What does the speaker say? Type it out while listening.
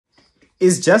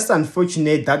It's just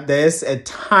unfortunate that there's a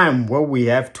time where we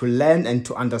have to learn and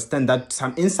to understand that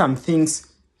in some things,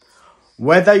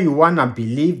 whether you want to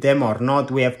believe them or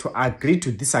not, we have to agree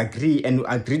to disagree and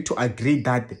agree to agree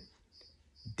that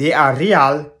they are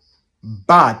real.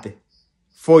 But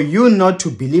for you not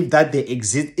to believe that they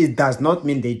exist, it does not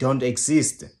mean they don't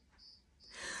exist.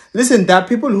 Listen, there are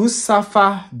people who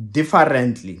suffer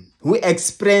differently, who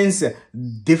experience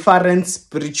different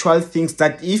spiritual things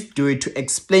that if they were to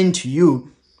explain to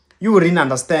you, you wouldn't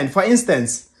understand. For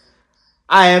instance,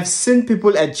 I have seen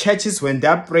people at churches when they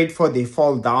are prayed for, they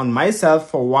fall down. Myself,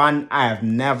 for one, I have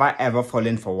never ever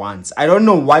fallen for once. I don't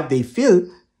know what they feel.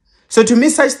 So to me,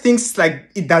 such things like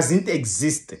it doesn't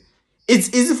exist.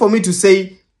 It's easy for me to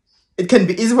say, it can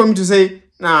be easy for me to say,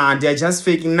 nah, they're just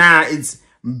faking. Nah,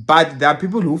 but there are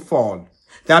people who fall.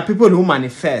 There are people who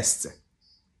manifest.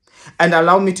 And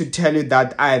allow me to tell you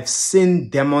that I have seen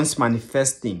demons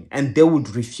manifesting and they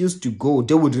would refuse to go.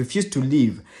 They would refuse to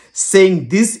leave, saying,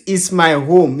 this is my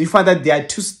home. You find that they are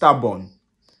too stubborn.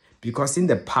 Because in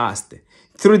the past,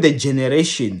 through the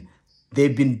generation,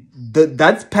 they've been,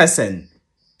 that person,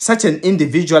 such an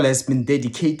individual has been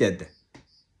dedicated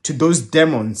to those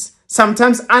demons.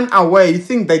 Sometimes unaware, you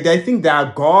think that they think they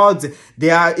are gods.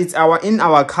 It's in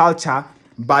our culture,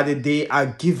 but they are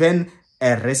given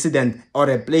a resident or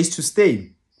a place to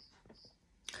stay.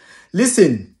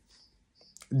 Listen,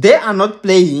 they are not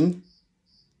playing.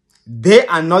 They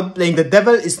are not playing. The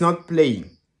devil is not playing.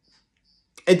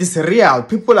 It is real.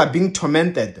 People are being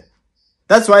tormented.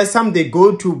 That's why some they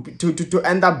go to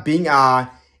end up being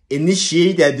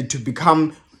initiated to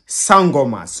become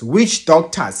sangomas, witch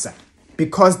doctors,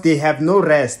 because they have no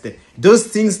rest. Those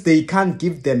things, they can't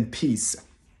give them peace.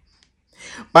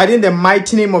 But in the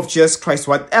mighty name of Jesus Christ,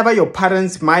 whatever your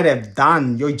parents might have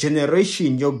done, your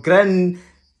generation, your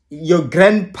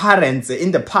grandparents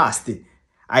in the past,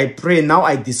 I pray now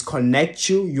I disconnect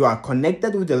you. You are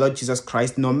connected with the Lord Jesus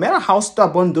Christ. No matter how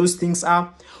stubborn those things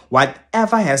are,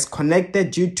 whatever has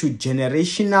connected you to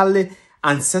generational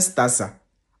ancestors,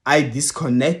 I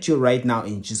disconnect you right now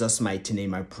in Jesus' mighty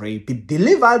name. I pray. Be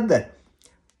delivered.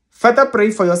 Further pray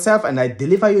for yourself and I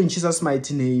deliver you in Jesus'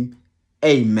 mighty name.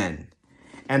 Amen.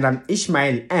 And I'm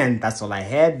Ishmael and that's all I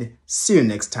had. See you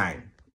next time.